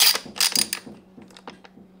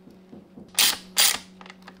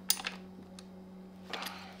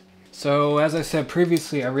 So as I said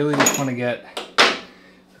previously, I really just want to get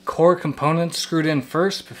the core components screwed in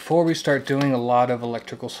first before we start doing a lot of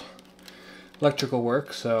electrical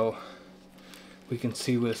work. So we can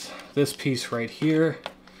see with this piece right here,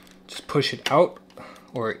 just push it out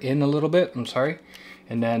or in a little bit, I'm sorry.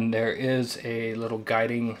 And then there is a little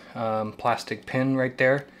guiding plastic pin right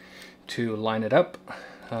there to line it up.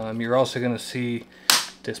 You're also going to see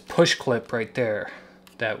this push clip right there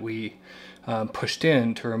that we pushed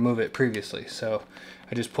in to remove it previously. So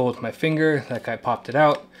I just pulled with my finger, that guy popped it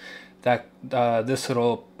out. That this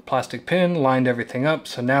little plastic pin lined everything up.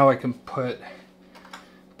 So now I can put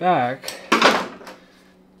back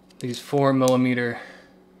these 4mm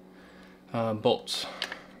bolts.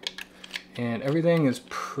 And everything is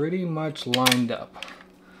pretty much lined up.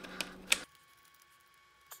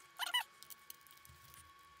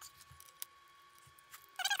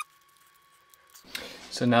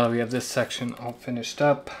 So now that we have this section all finished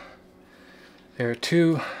up, There are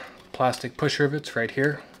two plastic push rivets right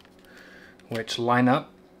here, which line up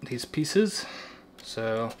these pieces.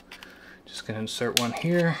 So just gonna insert one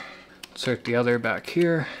here, insert the other back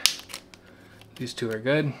here. These two are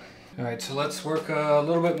good. All right, so let's work a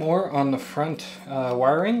little bit more on the front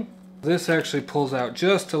wiring. This actually pulls out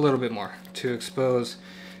just a little bit more to expose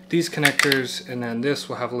these connectors, and then this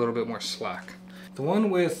will have a little bit more slack. The one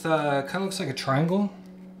with kind of looks like a triangle.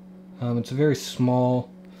 It's a very small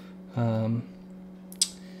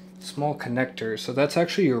connector. So that's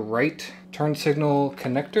actually your right turn signal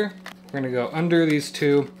connector. We're gonna go under these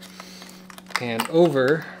two and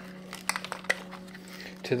over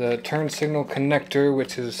to the turn signal connector,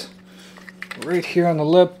 which is right here on the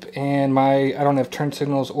lip, and I don't have turn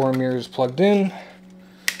signals or mirrors plugged in,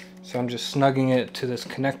 so I'm just snugging it to this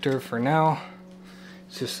connector for now.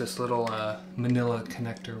 It's just this little manila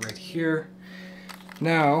connector right here.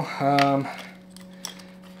 Now,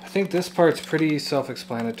 I think this part's pretty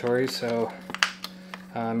self-explanatory. So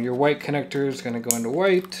your white connector is going to go into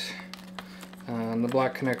white, the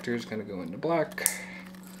black connector is going to go into black.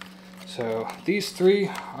 So these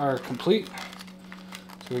three are complete.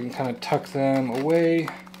 So we can kind of tuck them away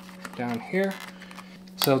down here.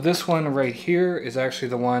 So this one right here is actually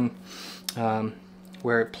the one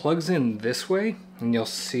where it plugs in this way, and you'll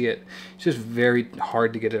see it. It's just very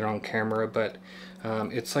hard to get it on camera, but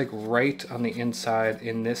it's like right on the inside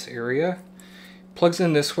in this area. Plugs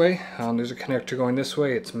in this way. There's a connector going this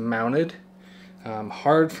way. It's mounted.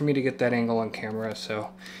 Hard for me to get that angle on camera, so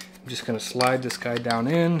I'm just going to slide this guy down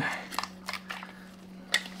in.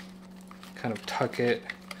 Kind of tuck it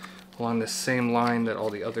along the same line that all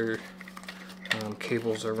the other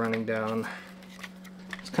cables are running down.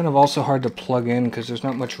 It's kind of also hard to plug in because there's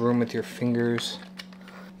not much room with your fingers.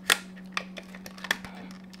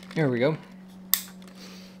 There we go.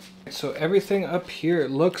 So everything up here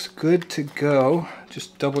looks good to go.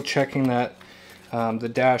 Just double checking that the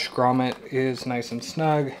dash grommet is nice and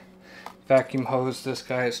snug. Vacuum hose, this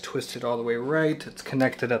guy is twisted all the way right. It's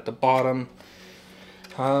connected at the bottom.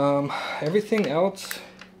 Everything else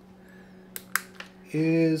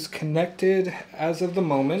is connected as of the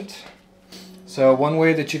moment. So one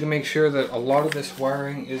way that you can make sure that a lot of this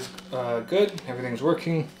wiring is good, everything's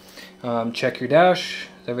working, check your dash.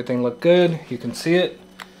 Does everything look good? You can see it.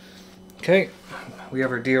 Okay, we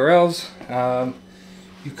have our DRLs.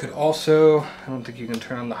 You could also, I don't think you can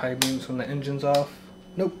turn on the high beams when the engine's off.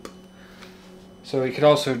 Nope. So you could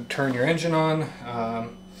also turn your engine on.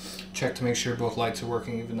 Check to make sure both lights are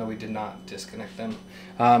working, even though we did not disconnect them.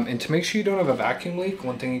 And to make sure you don't have a vacuum leak,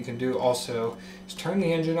 one thing you can do also is turn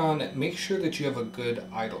the engine on. Make sure that you have a good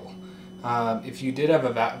idle. If you did have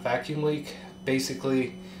a vacuum leak,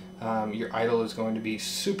 basically your idle is going to be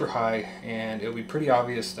super high, and it'll be pretty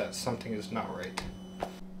obvious that something is not right.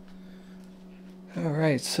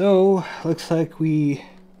 Alright, so looks like we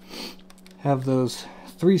have those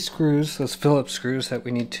 3 screws, those Phillips screws that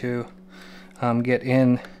we need to get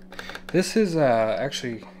in. This is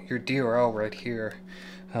actually your DRL right here,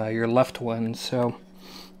 your left one. So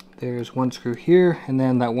there's one screw here, and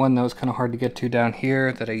then that one that was kind of hard to get to down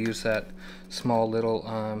here that I use that small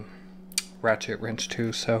little ratchet wrench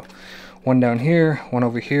to. So one down here, one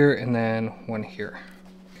over here, and then one here.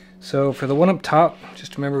 So for the one up top,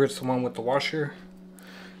 just remember it's the one with the washer.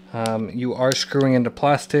 You are screwing into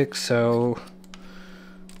plastic, so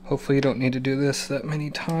hopefully you don't need to do this that many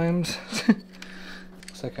times.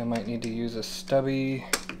 Looks like I might need to use a stubby.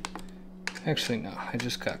 Actually, no, I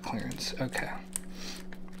just got clearance. Okay.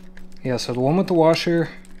 Yeah, so the one with the washer,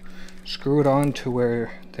 screw it on to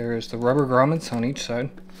where there's the rubber grommets on each side.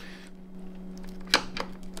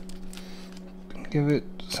 Give it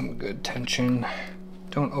some good tension.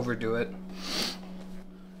 Don't overdo it.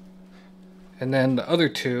 And then the other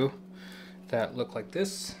two that look like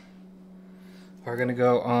this are going to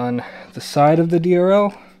go on the side of the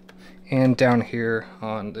DRL and down here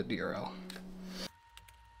on the DRL.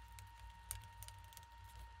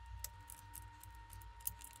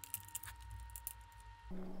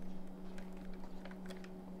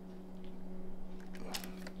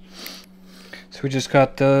 So we just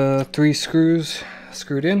got the 3 screws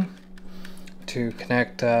screwed in to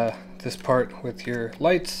connect this part with your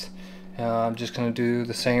lights. I'm just going to do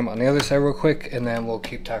the same on the other side real quick, and then we'll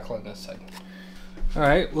keep tackling this side.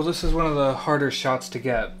 Alright, well this is one of the harder shots to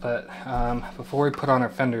get, but before we put on our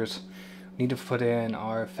fenders, we need to put in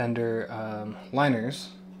our fender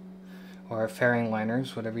liners, or our fairing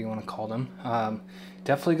liners, whatever you want to call them.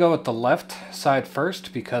 Definitely go with the left side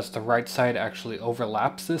first, because the right side actually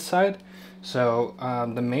overlaps this side. So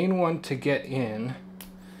the main one to get in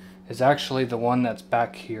is actually the one that's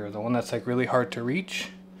back here, the one that's like really hard to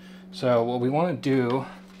reach. So what we want to do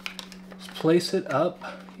is place it up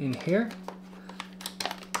in here.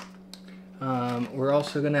 We're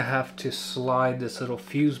also going to have to slide this little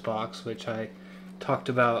fuse box, which I talked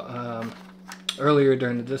about earlier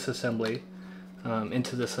during the disassembly,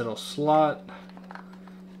 into this little slot,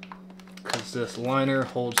 because this liner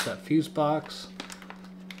holds that fuse box.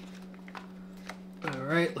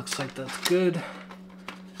 Alright, looks like that's good.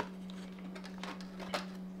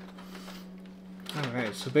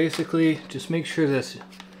 Alright, so basically just make sure this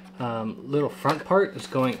little front part is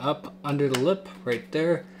going up under the lip right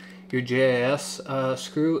there. Your JIS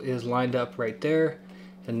screw is lined up right there.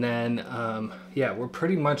 And then, yeah, we're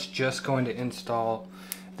pretty much just going to install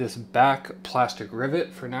this back plastic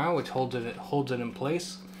rivet for now, which holds it in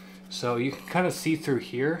place. So you can kind of see through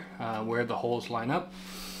here where the holes line up.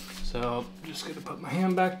 So I'm just going to put my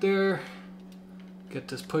hand back there, get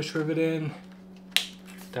this push rivet in.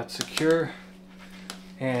 That's secure.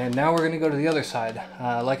 And now we're going to go to the other side.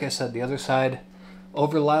 Like I said, the other side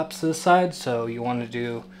overlaps this side, so you want to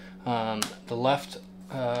do the left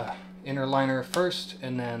inner liner first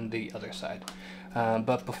and then the other side.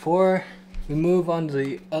 But before we move on to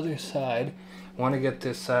the other side, I want to get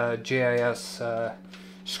this JIS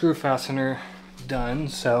screw fastener done.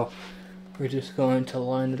 So we're just going to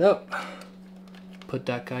line it up, put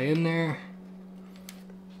that guy in there,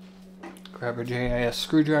 grab our JIS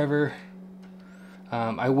screwdriver.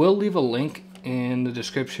 I will leave a link in the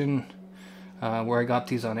description where I got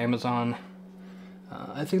these on Amazon.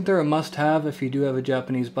 I think they're a must-have if you do have a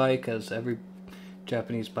Japanese bike, as every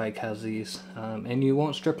Japanese bike has these, and you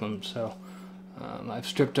won't strip them. So I've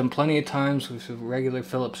stripped them plenty of times with regular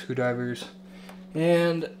Phillips screwdrivers,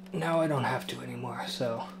 and now I don't have to anymore,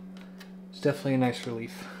 so it's definitely a nice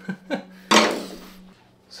relief.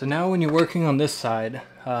 So now when you're working on this side,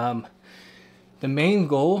 the main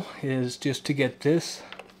goal is just to get this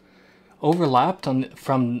overlapped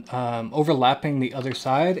from overlapping the other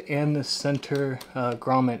side and the center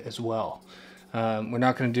grommet as well. We're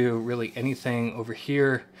not going to do really anything over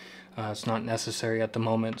here. It's not necessary at the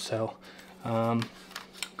moment, so I'm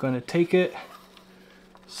going to take it,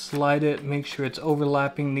 slide it, make sure it's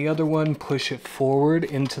overlapping the other one, push it forward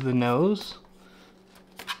into the nose.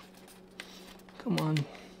 Come on.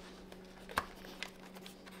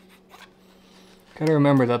 Gotta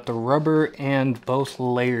remember that the rubber and both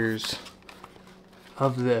layers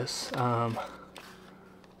of this,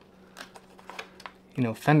 you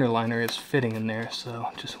know, fender liner is fitting in there, so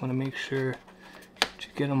just want to make sure to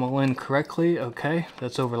get them all in correctly. Okay,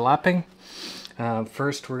 that's overlapping.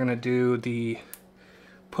 First we're gonna do the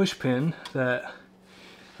push pin that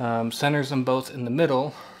centers them both in the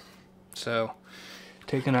middle. So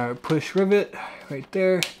taking our push rivet right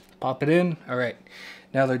there, pop it in. All right,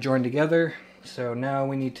 now they're joined together. So now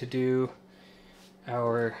we need to do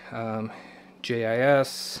our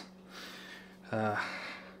JIS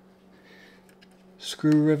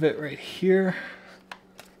screw rivet right here.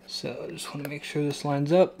 So I just want to make sure this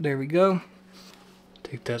lines up. There we go.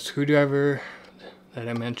 Take that screwdriver that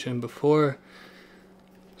I mentioned before,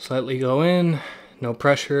 slightly go in, no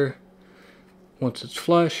pressure. Once it's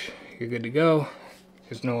flush, you're good to go.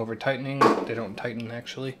 There's no over tightening. They don't tighten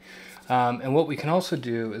actually. And what we can also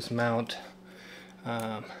do is mount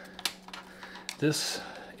this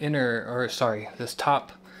this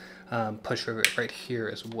top push rivet right here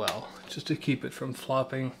as well, just to keep it from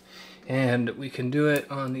flopping. And we can do it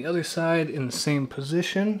on the other side in the same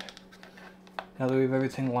position now that we have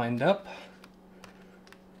everything lined up.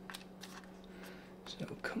 So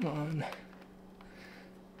come on.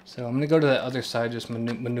 So I'm going to go to the other side, just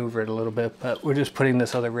maneuver it a little bit, but we're just putting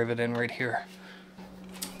this other rivet in right here.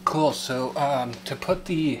 Cool, so to put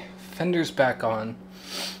the fenders back on,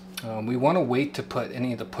 we want to wait to put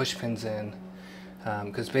any of the push pins in,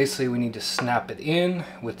 because basically we need to snap it in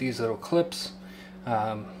with these little clips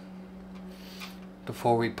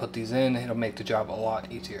before we put these in. It'll make the job a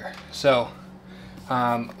lot easier. So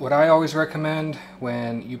what I always recommend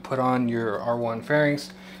when you put on your R1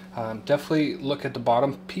 fairings, definitely look at the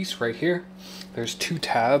bottom piece right here. There's two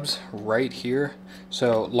tabs right here,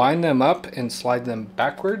 so line them up and slide them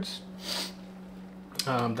backwards.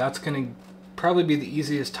 That's going to probably be the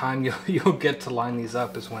easiest time you'll get to line these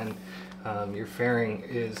up, is when your fairing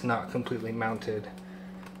is not completely mounted.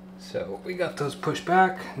 So we got those pushed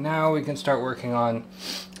back. Now we can start working on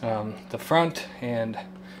the front and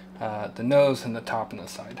the nose and the top and the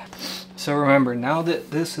side. So remember, now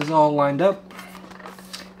that this is all lined up,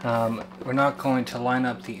 we're not going to line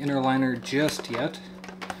up the inner liner just yet.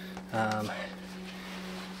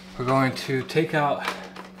 We're going to take out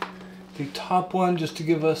the top one just to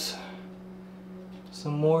give us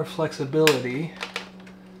some more flexibility.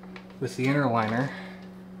 with the inner liner,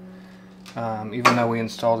 even though we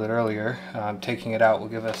installed it earlier. Taking it out will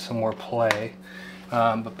give us some more play.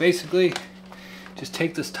 But basically, just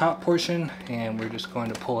take this top portion and we're just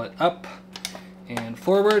going to pull it up and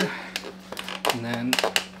forward, and then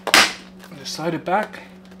just slide it back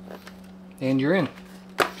and you're in.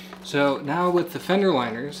 So now with the fender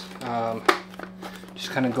liners, just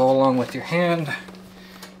kind of go along with your hand,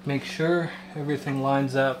 make sure everything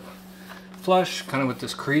lines up flush, kind of with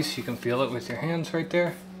this crease. You can feel it with your hands right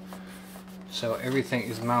there. So everything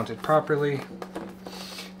is mounted properly.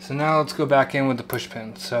 So now let's go back in with the push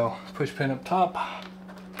pin. So push pin up top.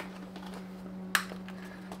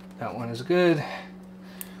 That one is good.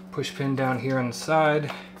 Push pin down here on the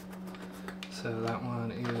side. So that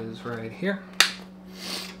one is right here.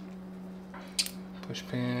 Push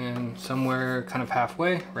pin somewhere kind of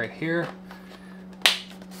halfway, right here.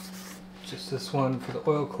 Just this one for the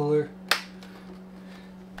oil cooler.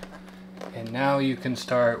 And now you can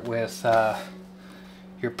start with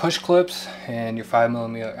your push clips and your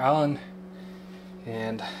 5mm Allen,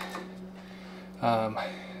 and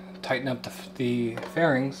tighten up the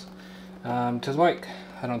fairings to the bike.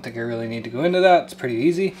 I don't think I really need to go into that. It's pretty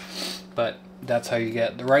easy, but that's how you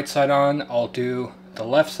get the right side on. I'll do the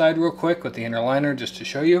left side real quick with the inner liner just to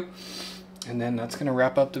show you, and then that's going to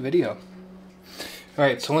wrap up the video.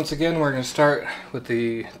 Alright, so once again we're going to start with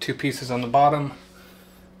the two pieces on the bottom.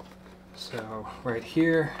 So right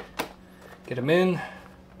here, get them in,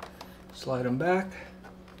 slide them back.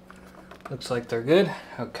 Looks like they're good.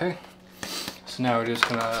 Okay, so now we're just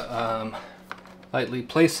gonna lightly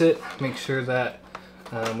place it, make sure that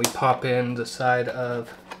we pop in the side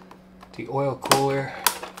of the oil cooler.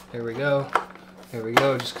 There we go. There we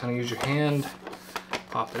go. Just kind of use your hand,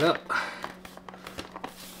 pop it up.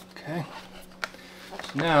 Okay.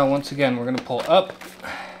 So now once again we're going to pull up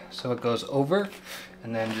so it goes over,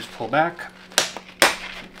 and then just pull back.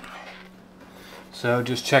 So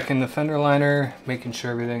just checking the fender liner, making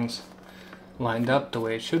sure everything's lined up the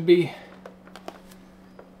way it should be.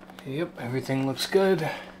 Yep, everything looks good.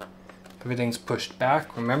 Everything's pushed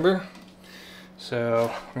back, remember?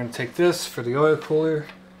 So we're going to take this for the oil cooler,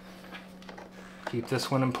 keep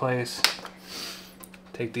this one in place,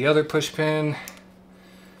 take the other push pin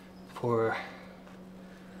for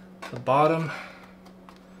the bottom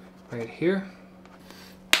right here,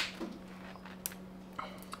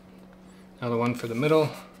 another one for the middle.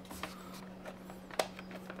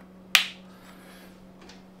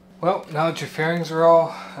 Well, now that your fairings are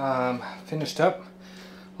all finished up,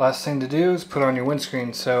 last thing to do is put on your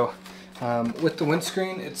windscreen. So with the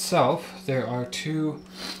windscreen itself, there are two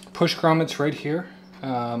push grommets right here,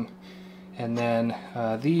 and then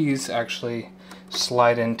these actually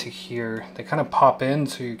slide into here. They kind of pop in,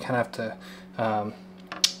 so you kind of have to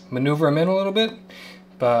maneuver them in a little bit,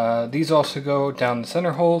 but these also go down the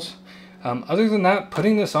center holes. Other than that,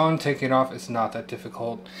 putting this on, taking it off is not that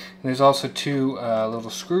difficult. And there's also two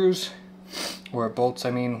little screws, or bolts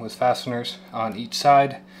I mean, with fasteners on each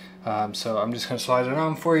side. So I'm just going to slide it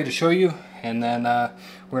on for you to show you, and then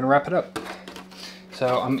we're going to wrap it up.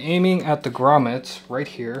 So I'm aiming at the grommets right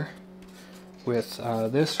here with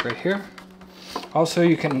this right here. Also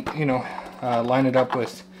you can, you know, line it up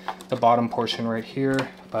with the bottom portion right here,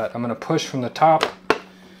 but I'm going to push from the top,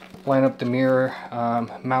 line up the mirror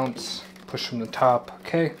mounts, push from the top.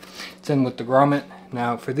 Okay, it's in with the grommet.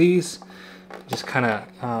 Now for these, just kind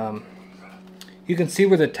of, you can see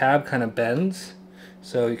where the tab kind of bends,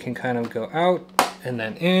 so you can kind of go out and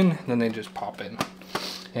then in, and then they just pop in.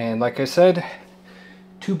 And like I said,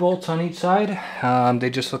 two bolts on each side. They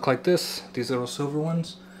just look like this, these little silver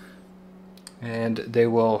ones, and they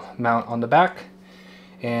will mount on the back,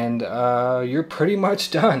 and you're pretty much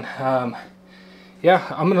done. Yeah,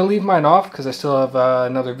 I'm gonna leave mine off because I still have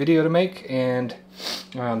another video to make and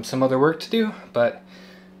some other work to do, but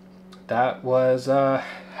that was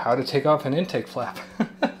how to take off an intake flap.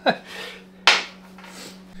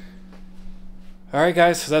 Alright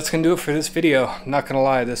guys, so that's gonna do it for this video. I'm not gonna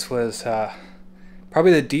lie, this was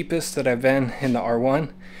probably the deepest that I've been in the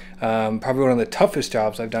R1. Probably one of the toughest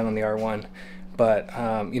jobs I've done on the R1. But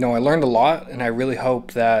you know, I learned a lot, and I really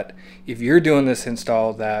hope that if you're doing this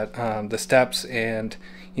install, that the steps and,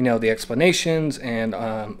 you know, the explanations and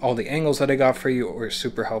all the angles that I got for you were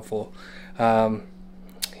super helpful. You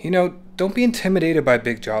know, don't be intimidated by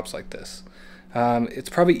big jobs like this. It's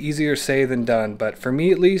probably easier said than done, but for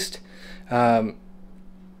me at least,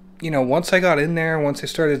 you know, once I got in there, once I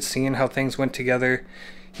started seeing how things went together,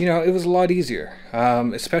 you know, it was a lot easier,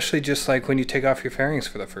 especially just like when you take off your fairings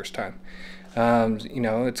for the first time. You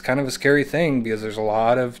know, it's kind of a scary thing because there's a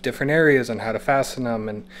lot of different areas on how to fasten them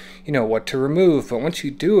and, you know, what to remove. But once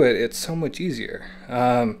you do it, it's so much easier.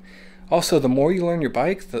 Also, the more you learn your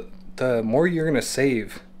bike, the more you're going to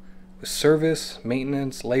save with service,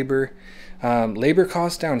 maintenance, labor. Labor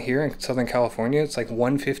costs down here in Southern California, it's like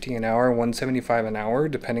 $150 an hour, $175 an hour,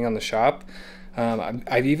 depending on the shop.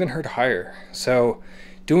 I've even heard higher. So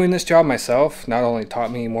doing this job myself not only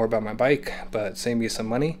taught me more about my bike, but saved me some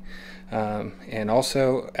money. And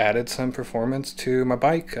also added some performance to my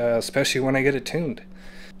bike, especially when I get it tuned.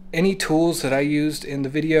 Any tools that I used in the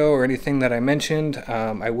video or anything that I mentioned,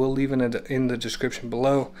 I will leave in the description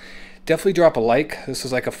below. Definitely drop a like. This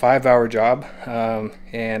is like a 5-hour job,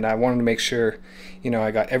 and I wanted to make sure, you know, I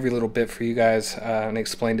got every little bit for you guys and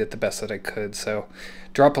explained it the best that I could. So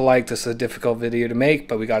drop a like. This is a difficult video to make,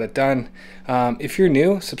 but we got it done. If you're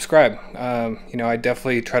new, subscribe. You know, I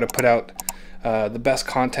definitely try to put out the best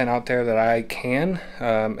content out there that I can,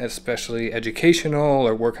 especially educational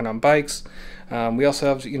or working on bikes. We also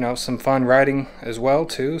have, you know, some fun riding as well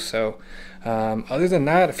too. So other than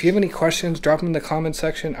that, if you have any questions, drop them in the comment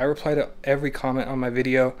section. I reply to every comment on my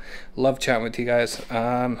video. Love chatting with you guys.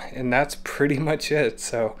 And that's pretty much it.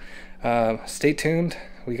 So stay tuned.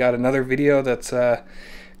 We got another video that's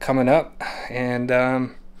coming up. And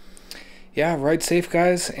yeah, ride safe,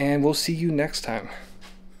 guys, and we'll see you next time.